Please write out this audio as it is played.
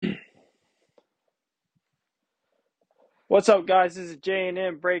What's up, guys? This is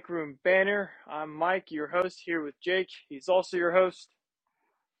J&M Break Room Banner. I'm Mike, your host, here with Jake. He's also your host.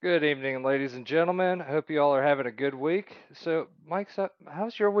 Good evening, ladies and gentlemen. Hope you all are having a good week. So, Mike,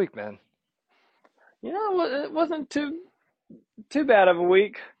 how's your week, man? It wasn't too bad of a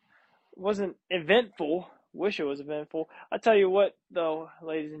week. It wasn't eventful. Wish it was eventful. I tell you what, though,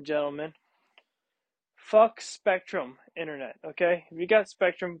 ladies and gentlemen, fuck Spectrum Internet. Okay, if you got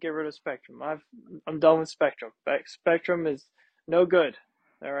Spectrum, get rid of Spectrum. I'm done with Spectrum. Spectrum is no good.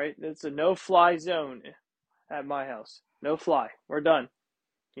 All right, it's a no-fly zone at my house. No fly. We're done.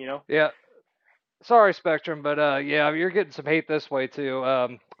 You know. Yeah, sorry, Spectrum, but yeah, you're getting some hate this way too.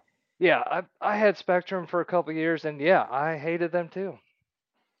 Yeah, I had Spectrum for a couple years, and yeah, I hated them too.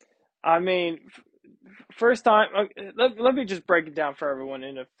 I mean, first time, let me just break it down for everyone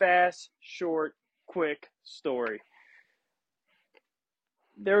in a fast, short, quick story.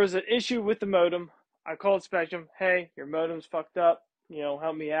 There was an issue with the modem. I called Spectrum. Hey, your modem's fucked up.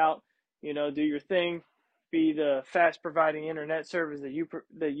 Help me out. Do your thing. Be the fast providing internet service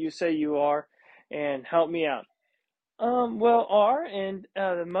that you say you are, and help me out. Well, and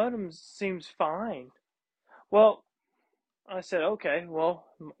the modem seems fine. Well, I said, okay. Well,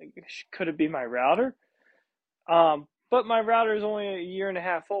 could it be my router? But my router is only a year and a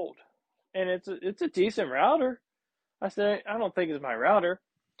half old, and it's a decent router. I said I don't think it's my router.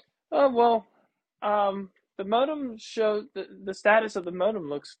 Oh well, the modem shows the status of the modem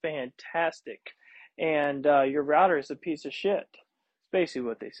looks fantastic, and your router is a piece of shit. It's basically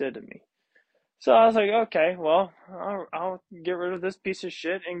what they said to me. So I was like, okay, well, I'll get rid of this piece of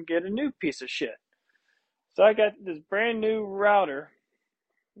shit and get a new piece of shit. So I got this brand new router,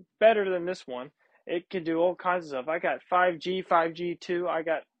 better than this one. It can do all kinds of stuff. I got 5G, 5G2. I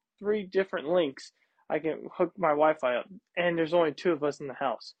got three different links. I can hook my Wi-Fi up, and there's only two of us in the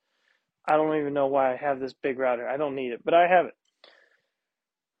house. I don't even know why I have this big router. I don't need it, but I have it.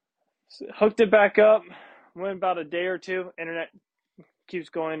 So hooked it back up. Went about a day or two. Internet keeps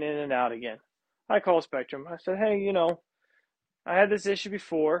going in and out again. I call Spectrum. I said, hey, I had this issue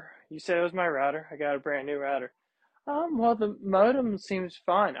before. You said it was my router. I got a brand new router. Well, the modem seems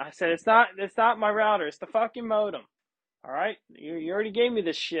fine. I said, it's not my router. It's the fucking modem. All right? You already gave me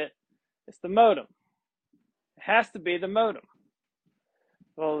this shit. It's the modem. It has to be the modem.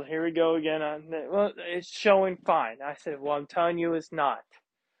 Well, here we go again. Well, it's showing fine. I said, well, I'm telling you it's not.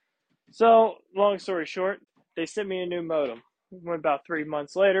 So, long story short, they sent me a new modem. Went about 3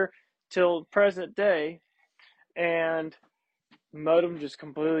 months later till present day, and the modem just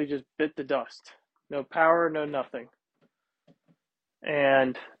completely just bit the dust. No power, no nothing.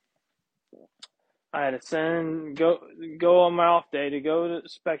 And I had to go on my off day to go to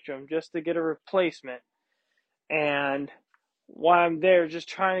Spectrum just to get a replacement. And while I'm there, just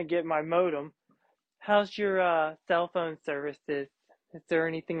trying to get my modem, how's your cell phone services? Is there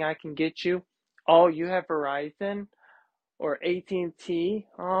anything I can get you? Oh, you have Verizon or AT&T?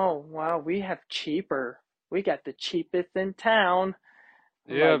 Oh, wow, we have cheaper. We got the cheapest in town.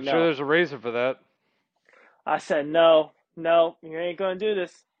 I'm Yeah, like, I'm sure no. there's a reason for that. I said, no, no, you ain't gonna do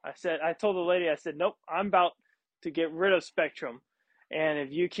this. I told the lady, I said, nope, I'm about to get rid of Spectrum. And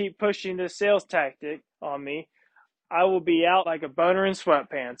if you keep pushing this sales tactic on me, I will be out like a boner in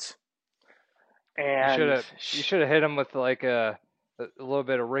sweatpants. You should And have you should have hit him with like a little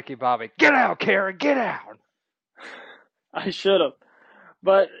bit of Ricky Bobby. Get out, Karen, get out. I should have.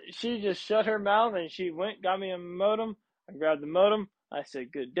 But she just shut her mouth and she went, got me a modem. I grabbed the modem. I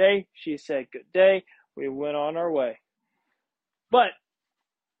said, good day. She said, good day. We went on our way. But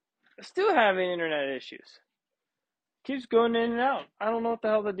still having internet issues. Keeps going in and out. I don't know what the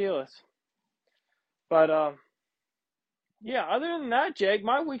hell the deal is. But yeah, other than that, Jake,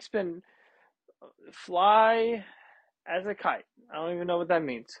 my week's been fly as a kite. I don't even know what that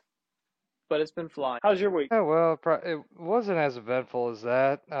means, but it's been flying. How's your week? Yeah, well, it wasn't as eventful as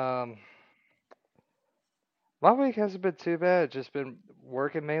that. My week hasn't been too bad. Just been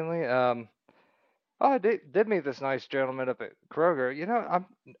working mainly. Oh, I did meet this nice gentleman up at Kroger.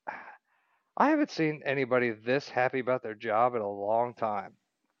 I haven't seen anybody this happy about their job in a long time.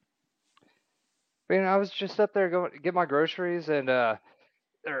 I mean, I was just up there going to get my groceries er,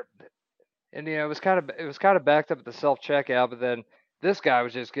 and it was kind of backed up at the self checkout, but then this guy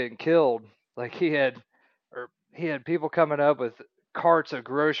was just getting killed. Like he had people coming up with carts of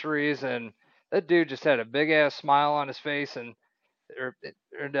groceries, and that dude just had a big ass smile on his face, er,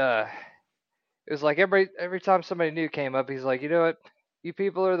 and it was like every time somebody new came up, he's like, you know what, you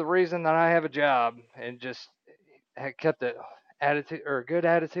people are the reason that I have a job, and just had kept the attitude or a good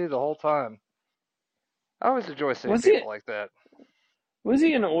attitude the whole time. I always enjoy seeing Was he people like that. was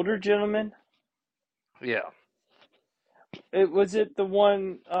he an older gentleman? Yeah. Was it the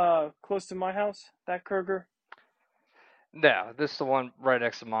one close to my house? That Kroger? No, this is the one right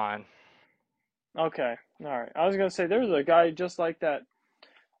next to mine. Okay, all right. I was gonna say there's a guy just like that.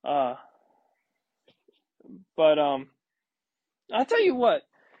 Uh, but I tell you what,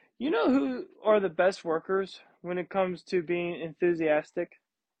 you know who are the best workers when it comes to being enthusiastic,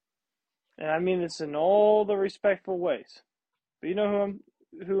 and I mean this in all the respectful ways. But you know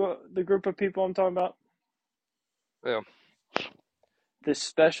who the group of people I'm talking about? Yeah, The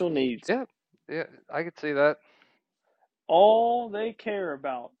special needs. yeah, yeah. I could see that. All they care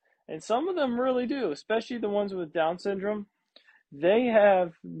about, and some of them really do, especially the ones with Down syndrome. They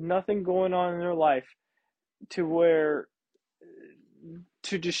have nothing going on in their life to where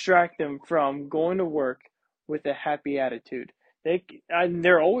to distract them from going to work with a happy attitude.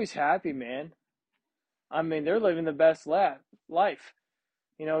 They're always happy, man. I mean, they're living the best life.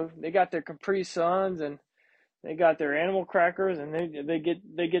 You know, they got their Capri Suns and they got their animal crackers, and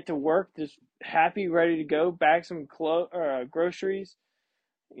they get to work just happy, ready to go, bag some groceries.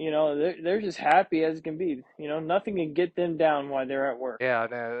 You know, they're just happy as can be. You know, nothing can get them down while they're at work. Yeah,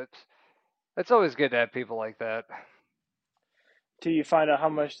 no, it's always good to have people like that. Till you find out how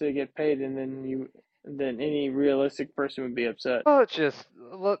much they get paid, and then any realistic person would be upset. Well, it's just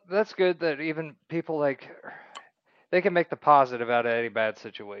that's good that even people like they can make the positive out of any bad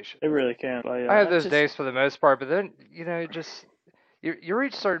situation. They really can. But I yeah, have that's those just days for the most part, but then just you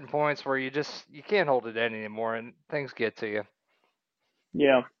reach certain points where you can't hold it in anymore, and things get to you.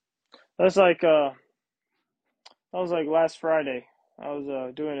 yeah. That's like that was like last Friday. I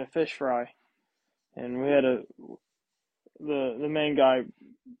was doing a fish fry, and we had the main guy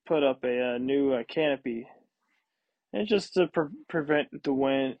put up a, new canopy, and just to prevent the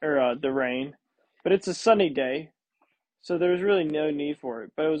wind or the rain. But it's a sunny day, so there was really no need for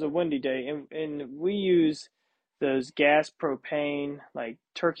it. But it was a windy day, and we use those gas propane like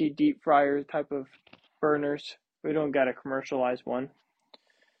turkey deep fryer type of burners. We don't got a commercialized one,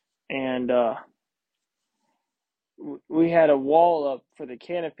 and we had a wall up for the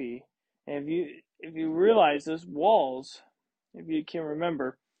canopy, and if you realize those walls, if you can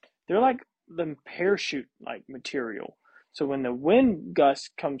remember, they're like the parachute like material. So when the wind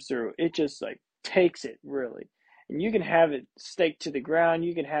gust comes through, it just like takes it really, and you can have it staked to the ground.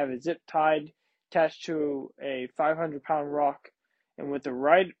 You can have it zip tied, attached to a 500-pound rock, and with the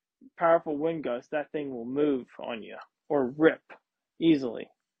right powerful wind gust, that thing will move on you or rip easily.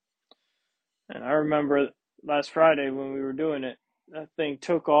 And I remember last Friday when we were doing it, that thing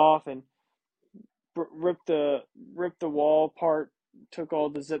took off and ripped the wall apart, took all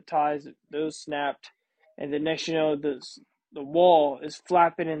the zip ties, those snapped, and the next you know the wall is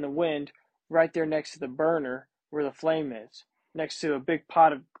flapping in the wind right there next to the burner where the flame is, next to a big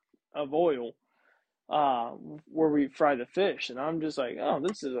pot of oil, uh, where we fry the fish. And I'm just like, oh,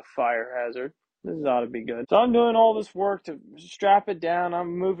 this is a fire hazard. This ought to be good. So I'm doing all this work to strap it down.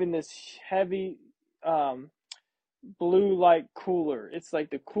 I'm moving this heavy um, blue like cooler. It's like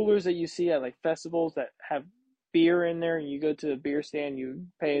the coolers that you see at like festivals that have beer in there, and you go to the beer stand, you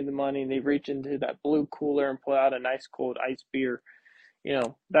pay the money, and they reach into that blue cooler and pull out a nice cold ice beer. You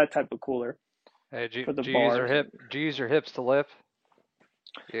know, that type of cooler Hey, for the do you use your bars. do you use your hips to lift?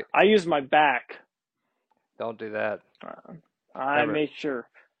 Yeah, I use my back. don't do that. Uh, I Remember, made sure.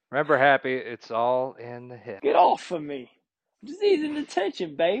 remember, happy. It's all in the hip. Get off of me. I'm just easing the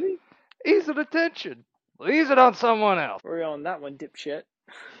tension, baby. Ease the tension. Ease it on someone else. We're on that one, dipshit.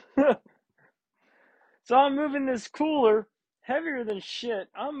 So I'm moving this cooler heavier than shit.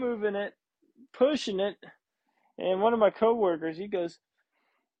 I'm moving it, pushing it, and one of my coworkers, he goes,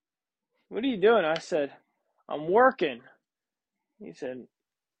 "What are you doing?" I said, "I'm working." He said,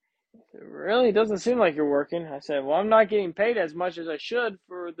 "Really? It doesn't seem like you're working." I said, "Well, I'm not getting paid as much as I should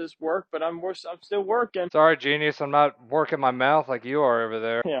for this work, but I'm still working." Sorry, genius. I'm not working my mouth like you are over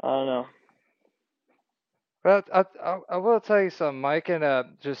there. Yeah, I don't know. But I will tell you something, Mike, and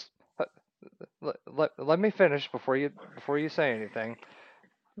just uh, let me finish before you say anything.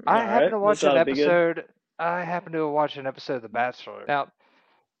 All I happened right, to this watch ought an to be good. episode. I happened to watch an episode of The Bachelor. Now,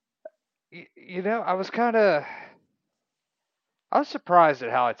 I was I was surprised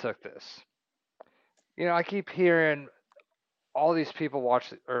at how I took this. I keep hearing all these people watch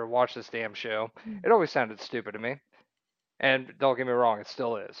this damn show. It always sounded stupid to me, and don't get me wrong, it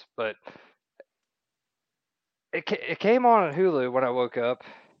still is. But it came on Hulu when I woke up,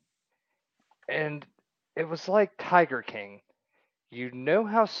 and it was like Tiger King. You know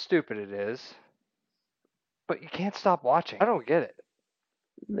how stupid it is, but you can't stop watching. I don't get it.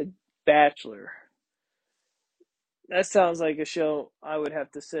 The Bachelor. That sounds like a show I would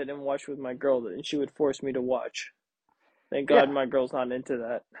have to sit and watch with my girl, and she would force me to watch. Thank God Yeah, my girl's not into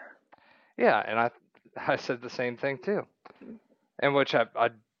that. yeah, and I said the same thing too. In which I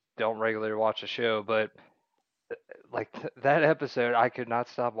don't regularly watch a show, but like that episode, I could not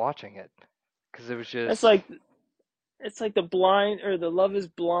stop watching it because it was That's just like it's like the blind or the Love is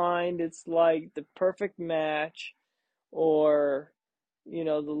Blind. It's like the perfect match, or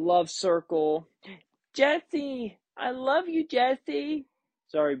the Love Circle. Jesse, I love you, Jesse.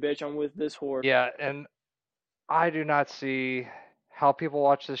 Sorry, bitch, I'm with this whore. yeah, and I do not see how people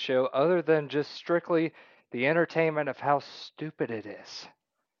watch this show other than just strictly the entertainment of how stupid it is.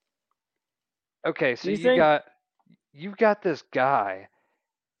 Okay, Do so you think? you've got this guy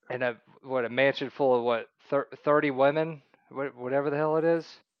in a mansion full of 30 women, whatever the hell it is.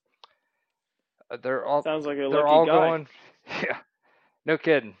 They're all Sounds like a they're lucky all guy. going. Yeah, no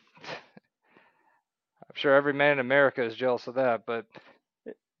kidding. I'm sure every man in America is jealous of that, but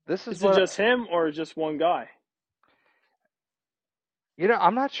this is Is it what just him or just one guy?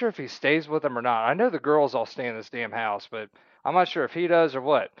 I'm not sure if he stays with them or not. I know the girls all stay in this damn house, but I'm not sure if he does or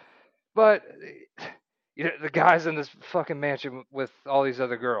what. But the guy's in this fucking mansion with all these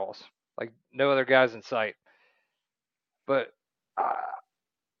other girls, like no other guys in sight. But uh,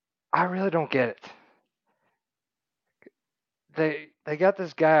 I really don't get it. They got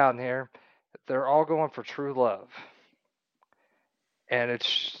this guy on here. They're all going for true love, and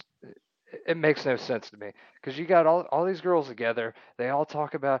it makes no sense to me because you got all these girls together. They all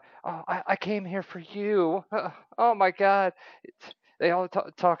talk about, oh, I came here for you. Oh my God. They all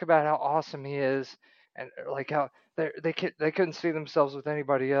talk about how awesome he is and like how they couldn't see themselves with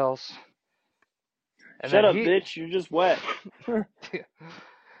anybody else. And Shut then up, he bitch. You're just wet.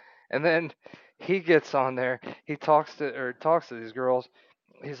 and then he gets on there. He talks to these girls.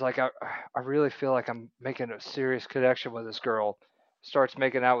 He's like, I really feel like I'm making a serious connection with this girl. Starts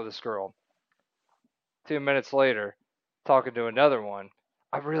making out with this girl. 2 minutes later, talking to another one.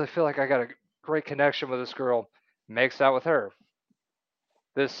 I really feel like I got a great connection with this girl. Makes out with her.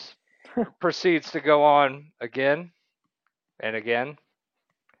 This proceeds to go on again and again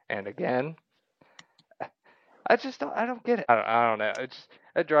and again. I don't get it. I don't know.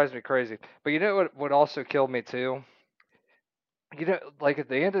 It drives me crazy. But you know what also killed me too? Like at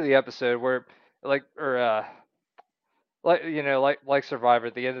the end of the episode where like or like Survivor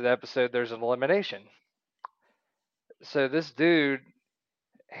at the end of the episode there's an elimination. So this dude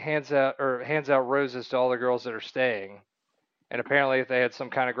hands out roses to all the girls that are staying. And apparently, if they had some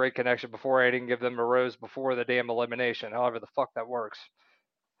kind of great connection before, I didn't give them a rose before the damn elimination. However, the fuck that works.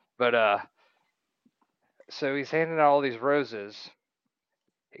 But so he's handing out all these roses.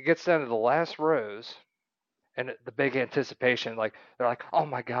 He gets down to the last rose, and the big anticipation, like they're like, "Oh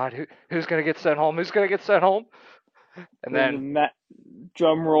my God, who's gonna get sent home? Who's gonna get sent home?" And The then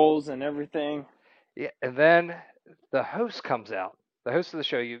drum rolls and everything. yeah, and then the host comes out. The host of the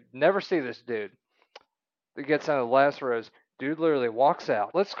show. You never see this dude. He gets down to the last rose. Dude literally walks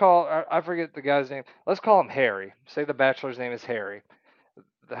out. I forget the guy's name. Let's call him Harry. Say the bachelor's name is Harry.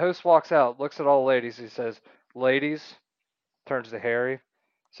 The host walks out, looks at all the ladies. He says, "Ladies," turns to Harry,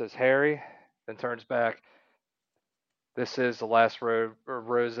 says, "Harry," then turns back. "This is the last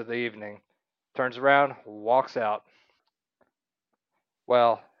rose of the evening." Turns around, walks out.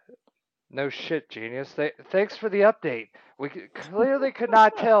 Well, no shit, genius. Thanks for the update. We clearly could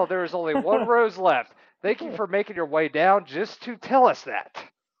not tell there was only one rose left. Thank you for making your way down just to tell us that.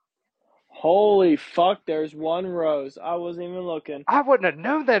 Holy fuck, there's one rose. I wasn't even looking. I wouldn't have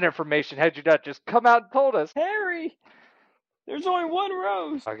known that information had you not just come out and told us. Harry, there's only one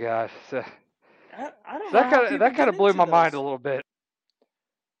rose. Oh gosh, so I don't know that how kind of people that kind get of blew into my mind a those. little bit.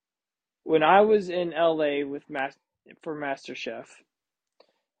 When I was in LA for MasterChef,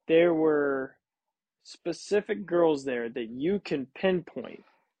 there were specific girls there that you can pinpoint.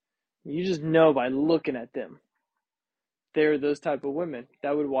 You just know by looking at them. They're those type of women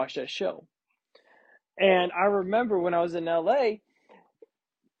that would watch that show. And I remember when I was in LA,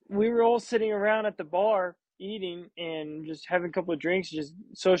 we were all sitting around at the bar eating and just having a couple of drinks, just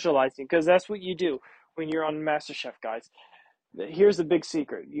socializing, because that's what you do when you're on MasterChef, guys. Here's the big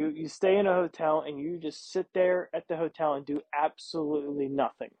secret: you stay in a hotel and you just sit there at the hotel and do absolutely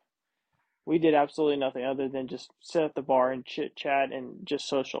nothing. We did absolutely nothing other than just sit at the bar and chit chat and just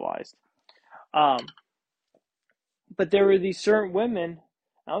socialize. Um, but there were these certain women.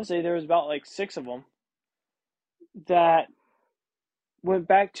 I would say there was about like six of them that went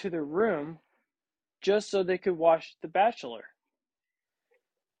back to their room just so they could watch The Bachelor.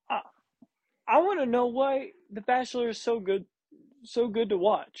 I, I want to know why The Bachelor is so good to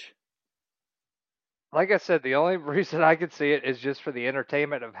watch. Like I said, the only reason I could see it is just for the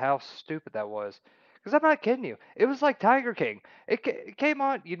entertainment of how stupid that was. Because I'm not kidding you. It was like Tiger King. It came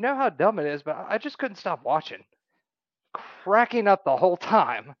on. You know how dumb it is, but I just couldn't stop watching, cracking up the whole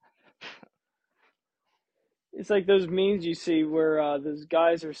time. It's like those memes you see where those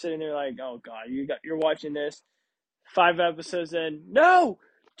guys are sitting there like, "Oh God, you're watching this 5 episodes in. No,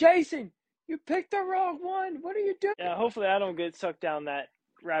 Jason, you picked the wrong one. What are you doing?" Yeah, hopefully I don't get sucked down that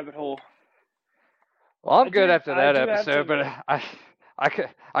rabbit hole. Well, I'm good after I that do have to episode, but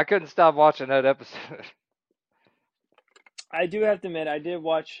admit, I couldn't stop watching that episode. I did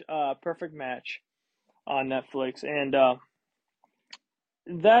watch Perfect Match on Netflix, and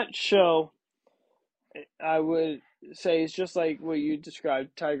that show I would say is just like what you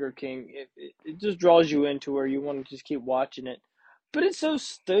described, Tiger King. It just draws you into where you want to just keep watching it. But it's so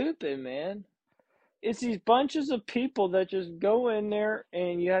stupid, man. It's these bunches of people that just go in there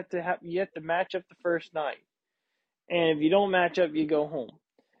and you have to match up the first night. And if you don't match up, you go home.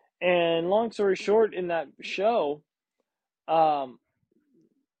 And long story short, in that show, um,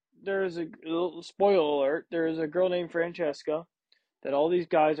 there's a little spoiler alert. There's a girl named Francesca that all these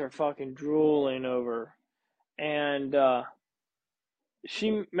guys are fucking drooling over, and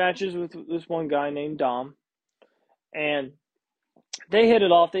she matches with this one guy named Dom, and they hit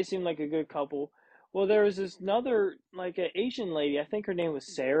it off. They seem like a good couple. Well, there was this another like an Asian lady. I think her name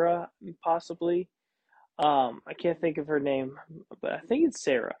was Sarah, possibly. I can't think of her name, but I think it's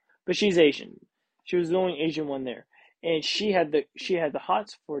Sarah. But she's Asian. She was the only Asian one there, and she had the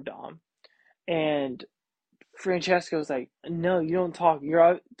hots for Dom. And Francesca was like, "No, you don't talk.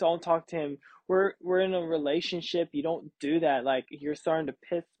 Don't talk to him. We're in a relationship. You don't do that. Like you're starting to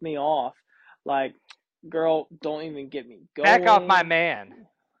piss me off. Like, girl, don't even get me Back off my going. man.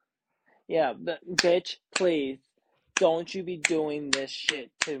 Yeah, but bitch, please, don't you be doing this shit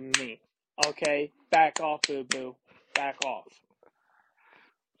to me. Okay, back off, boo boo. Back off."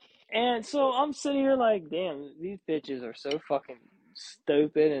 And so I'm sitting here like, damn, these bitches are so fucking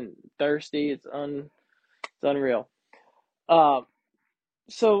stupid and thirsty. It's unreal. Uh,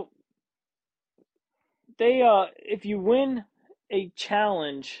 so they if you win a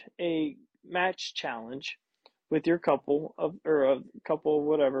challenge, a match challenge with your couple of or a couple of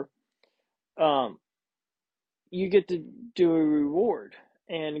whatever, um, you get to do a reward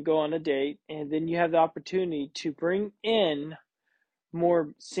and go on a date, and then you have the opportunity to bring in more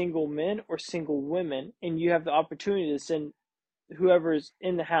single men or single women, and you have the opportunity to send whoever's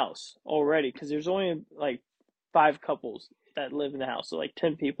in the house already, because there's only like 5 couples that live in the house, so like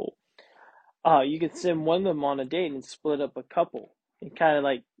 10 people. You could send one of them on a date and split up a couple and kind of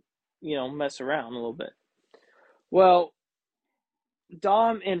like, mess around a little bit. Well,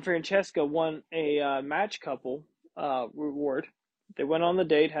 Dom and Francesca won a match couple reward. They went on the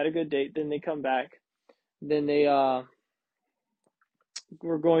date, had a good date, then they come back. Then they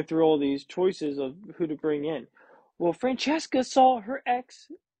were going through all these choices of who to bring in. Well, Francesca saw her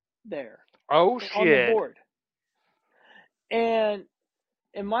ex there Oh on the shit. board. And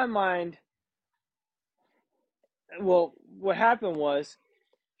in my mind, well, what happened was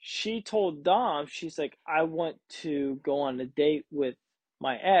she told Dom, she's like, I want to go on a date with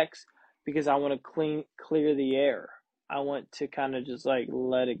my ex because I want to clear the air. I want to kind of just like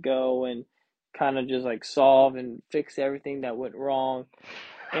let it go and kind of just like solve and fix everything that went wrong.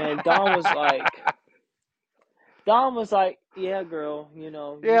 And Dom was like, yeah, girl, you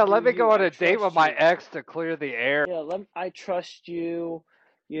Yeah, do let me you. go on I a date with trust my you. ex to clear the air. Yeah, I trust you.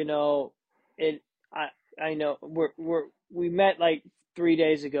 You know, it. I I know we met like 3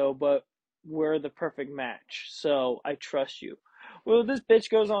 days ago, but we're the perfect match. So I trust you. Well, this bitch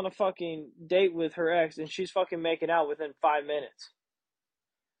goes on a fucking date with her ex, and she's fucking making out within 5 minutes.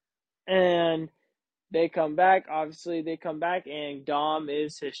 And they come back. Obviously, they come back, and Dom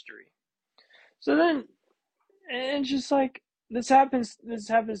is history. So then, and it's just like this happens. This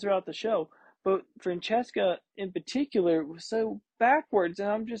happens throughout the show. But Francesca, in particular, was so backwards, and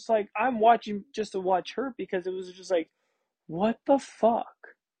I'm just like, I'm watching just to watch her because it was just like, what the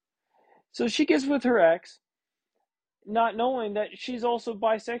fuck? So she gets with her ex, not knowing that she's also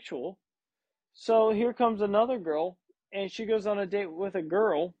bisexual. So here comes another girl, and she goes on a date with a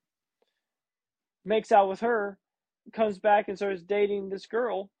girl, makes out with her, comes back and starts dating this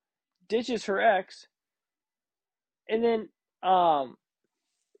girl, ditches her ex, and then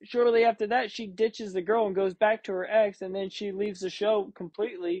shortly after that, she ditches the girl and goes back to her ex, and then she leaves the show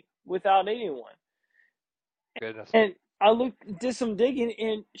completely without anyone. Goodness. And did some digging,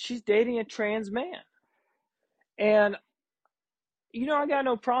 and she's dating a trans man. And I got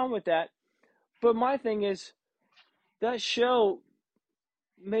no problem with that. But my thing is, that show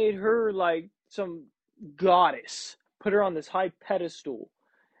made her like some goddess, put her on this high pedestal,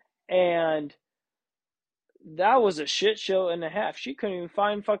 and that was a shit show and a half. She couldn't even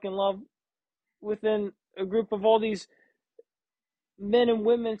find fucking love within a group of all these men and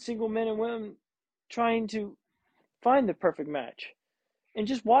women, single men and women, trying to find the perfect match. And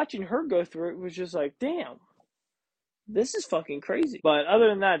just watching her go through it was just like, damn, this is fucking crazy. But other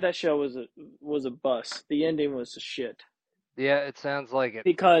than that, that show was a bust. The ending was a shit Yeah, it sounds like it.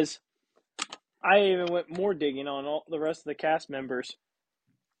 because I even went more digging on all the rest of the cast members.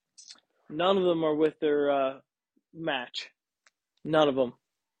 None of them are with their match. None of them.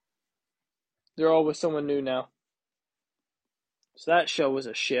 They're all with someone new now. So that show was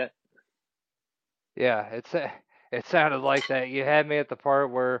a shit. Yeah, it sounded like that. You had me at the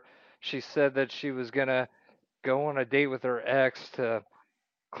part where she said that she was gonna go on a date with her ex to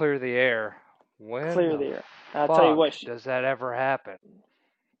clear the air. When Clear the the air. I'll tell you fuck what, does that ever happen?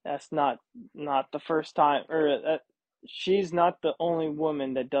 that's not the first time, or she's not the only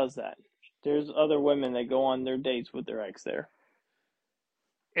woman that does that. There's other women that go on their dates with their ex there.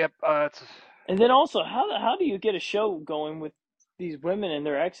 Yep, it's And then also, how do you get a show going with these women and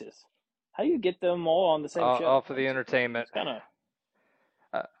their exes? How do you get them all on the same show? off of the entertainment. It's kind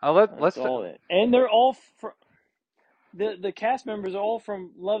of Let's that's all it. And they're all from the cast members are all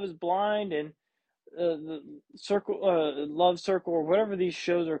from Love Is Blind and the Love Circle, or whatever these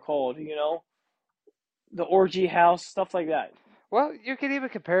shows are called. The Orgy House, stuff like that. well, you could even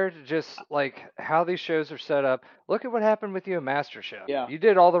compare it to just like how these shows are set up. Look at what happened with you in MasterChef. Yeah, You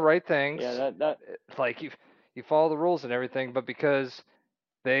did all the right things, yeah. That like you follow the rules and everything, but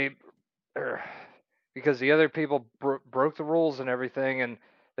they er, because the other people broke the rules and everything, and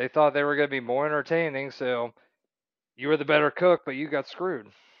they thought they were going to be more entertaining, so you were the better cook, but you got screwed.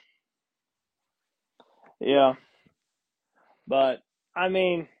 yeah. But I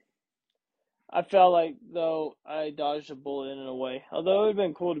mean, I felt like though I dodged a bullet in a way. Although it would have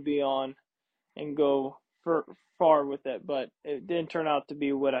been cool to be on and go for far with it, but it didn't turn out to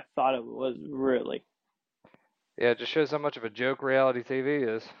be what I thought it was really. Yeah, it just shows how much of a joke reality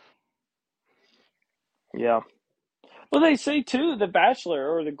TV is. Yeah. Well, they say too, the Bachelor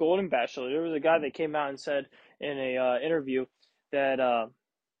or the Golden Bachelor. There was a guy that came out and said in a interview that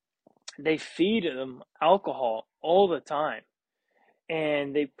they feed them alcohol all the time,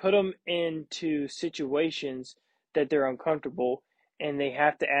 and they put them into situations that they're uncomfortable, and they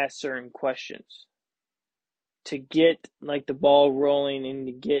have to ask certain questions to get like the ball rolling and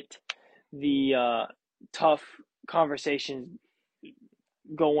to get the tough conversations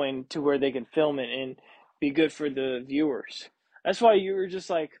going to where they can film it and be good for the viewers. That's why you were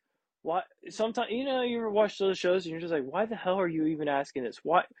just like, why? Sometimes you ever watch those shows and you're just like, why the hell are you even asking this?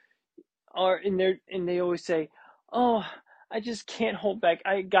 Why? And they always say, oh, I just can't hold back.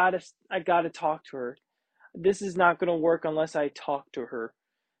 I gotta talk to her. This is not gonna work unless I talk to her.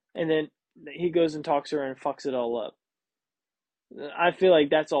 And then he goes and talks to her and fucks it all up. I feel like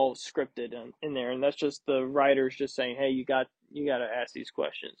that's all scripted in there, and that's just the writers just saying, "Hey, you got to ask these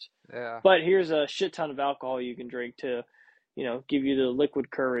questions." Yeah. But here's a shit ton of alcohol you can drink to, give you the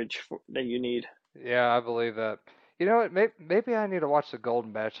liquid courage that you need. Yeah, I believe that. You know what? Maybe I need to watch The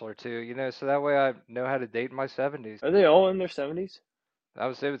Golden Bachelor too. So that way I know how to date in my 70s. Are they all in their 70s? I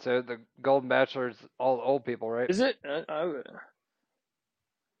would say so. The Golden Bachelor is all old people, right? Is it?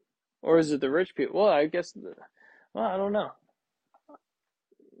 Or is it the rich people? Well, I guess. Well, I don't know.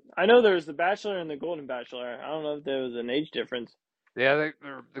 I know there's the Bachelor and the Golden Bachelor. I don't know if there was an age difference. Yeah,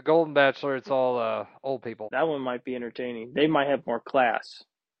 the Golden Bachelor, it's all old people. That one might be entertaining. They might have more class.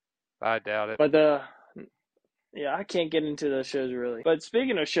 I doubt it. But yeah, I can't get into those shows really. But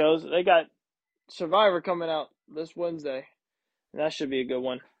speaking of shows, they got Survivor coming out this Wednesday. And that should be a good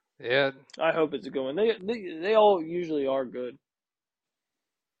one. Yeah, I hope it's a good one. They all usually are good.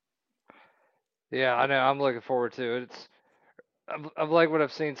 yeah, I know. I'm looking forward to it. I'm like what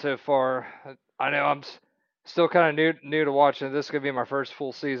I've seen so far. I know still kind of new to watching. This is gonna be my first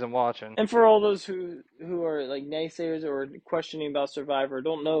full season watching. And for all those who are like naysayers or questioning about Survivor,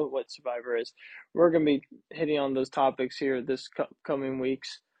 don't know what Survivor is, we're gonna be hitting on those topics here this coming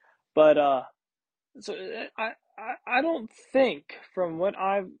weeks. But so I don't think, from what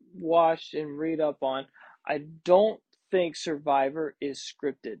I've watched and read up on, I don't think Survivor is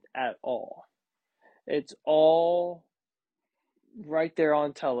scripted at all. It's all right there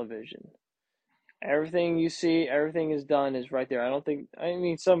on television. Everything you see, everything is done is right there. I don't think, I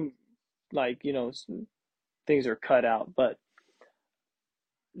mean, some, like, some things are cut out, but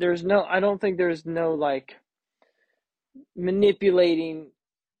I don't think there's no, like, manipulating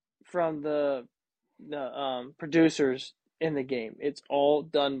from the producers in the game. It's all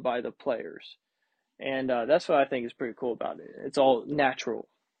done by the players. And that's what I think is pretty cool about it. It's all natural.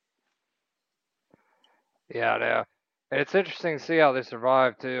 Yeah, I know. And it's interesting to see how they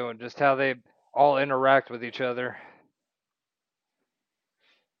survive too, and just how they all interact with each other.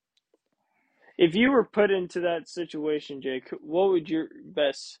 If you were put into that situation, Jake, what would your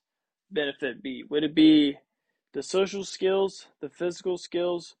best benefit be? Would it be the social skills, the physical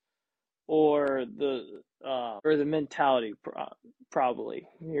skills, or the mentality? Probably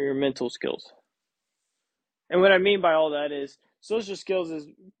your mental skills. And what I mean by all that is social skills is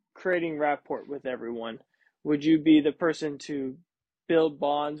creating rapport with everyone. Would you be the person to build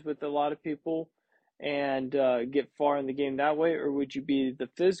bonds with a lot of people and get far in the game that way, or would you be the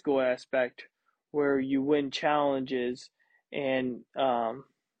physical aspect where you win challenges and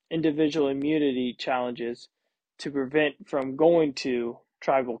individual immunity challenges to prevent from going to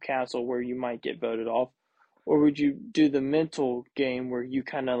tribal council where you might get voted off? Or would you do the mental game where you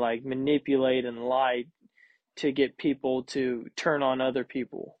kind of like manipulate and lie to get people to turn on other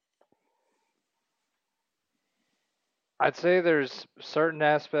people? I'd say there's certain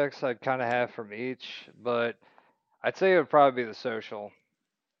aspects I'd kind of have from each, but I'd say it would probably be the social.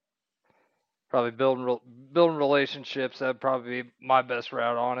 Probably building relationships. That'd probably be my best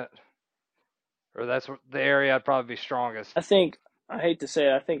route on it, or that's the area I'd probably be strongest. I think, I hate to say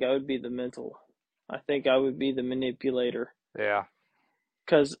it, I think I would be the mental. I think I would be the manipulator Yeah,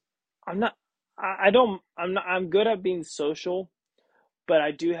 because I'm not. I don't. I'm not. I'm good at being social, but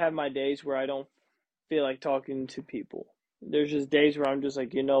I do have my days where I don't feel like talking to people. There's just days where I'm just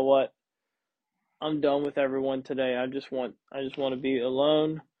like, you know what? I'm done with everyone today. I just want to be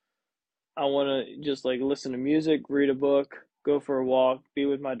alone. I want to just like listen to music, read a book, go for a walk, be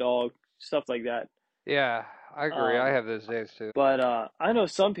with my dog, stuff like that. yeah, I agree. I Um, have those days too. but I know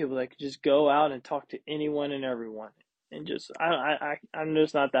some people that could just go out and talk to anyone and everyone, and just I'm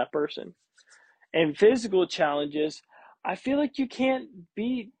just not that person. And physical challenges, I feel like you can't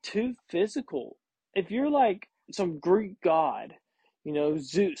be too physical. If you're like some Greek god,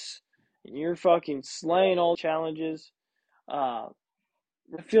 Zeus, and you're fucking slaying all challenges, uh,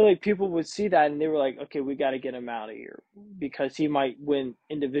 I feel like people would see that and they were like, okay, we got to get him out of here because he might win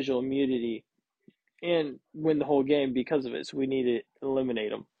individual immunity and win the whole game because of it. So we need to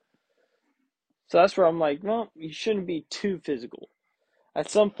eliminate him. So that's where I'm like, well, you shouldn't be too physical. At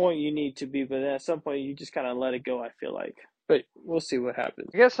some point you need to be, but then at some point you just kind of let it go. I feel like, but we'll see what happens.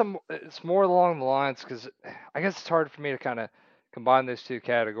 I guess it's more along the lines because I guess it's hard for me to kind of combine those two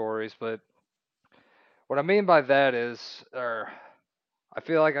categories. But what I mean by that is, or I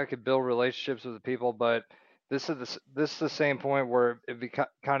feel like I could build relationships with the people, but this is the same point where it be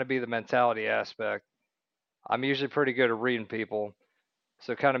kind of be the mentality aspect. I'm usually pretty good at reading people,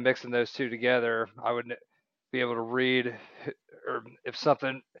 so kind of mixing those two together, I would be able to read or if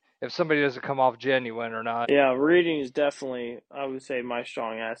somebody doesn't come off genuine or not. Yeah, reading is definitely, I would say, my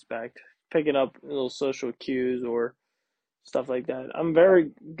strong aspect. Picking up little social cues or stuff like that. I'm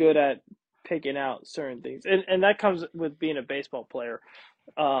very good at picking out certain things, and that comes with being a baseball player.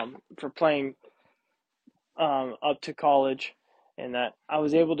 For playing up to college, and that I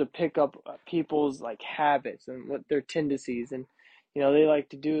was able to pick up people's like habits and what their tendencies, and they like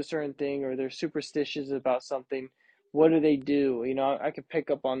to do a certain thing or they're superstitious about something. What do they do? I could pick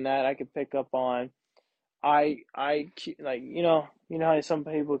up on that. I could pick up on I like how some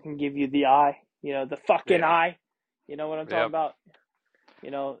people can give you the eye, the fucking Yeah. eye. You know what I'm talking Yep. about?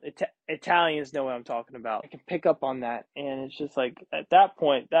 Italians know what I'm talking about. I can pick up on that, and it's just like at that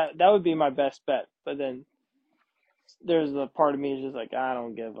point that would be my best bet. But then there's a part of me is just like I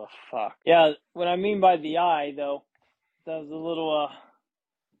don't give a fuck. Yeah, what I mean by the eye though, that was a little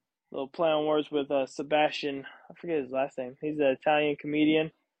play on words with Sebastian. I forget his last name. He's an Italian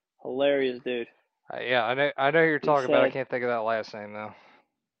comedian, hilarious dude. Yeah, I know who you're He talking about. I said can't think of that last name though.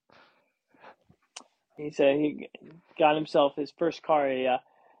 he said he got himself his first car, a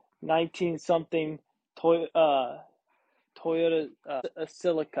 19 something Toyota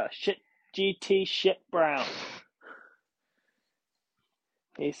Silica shit GT shit brown.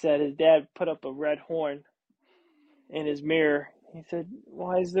 He said his dad put up a red horn in his mirror. He said,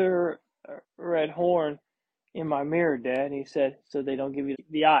 "Why is there a red horn in my mirror, Dad?" And he said, "So they don't give you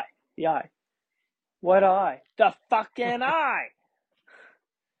the eye. The eye. What eye? The fucking eye."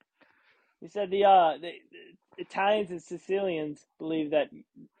 He said the Italians and Sicilians believe that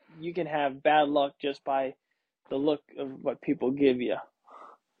you can have bad luck just by the look of what people give you.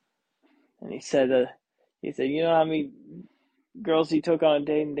 And he said, you know how many girls he took on a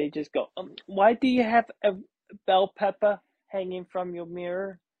date and they just go, why do you have a bell pepper hanging from your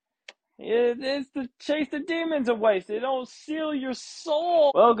mirror? It's to chase the demons away so they don't seal your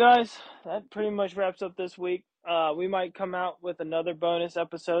soul. Well, guys, that pretty much wraps up this week. We might come out with another bonus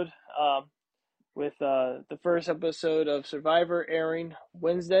episode. with the first episode of Survivor airing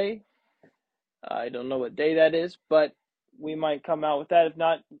Wednesday. I don't know what day that is, but we might come out with that. If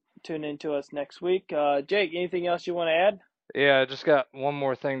not, tune in to us next week. Jake, anything else you want to add? Yeah, I just got one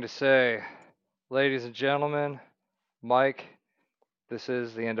more thing to say. Ladies and gentlemen, Mike, this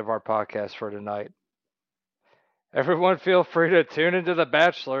is the end of our podcast for tonight. Everyone feel free to tune into The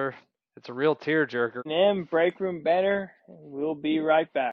Bachelor. It's a real tearjerker. And break room banner. We'll be right back.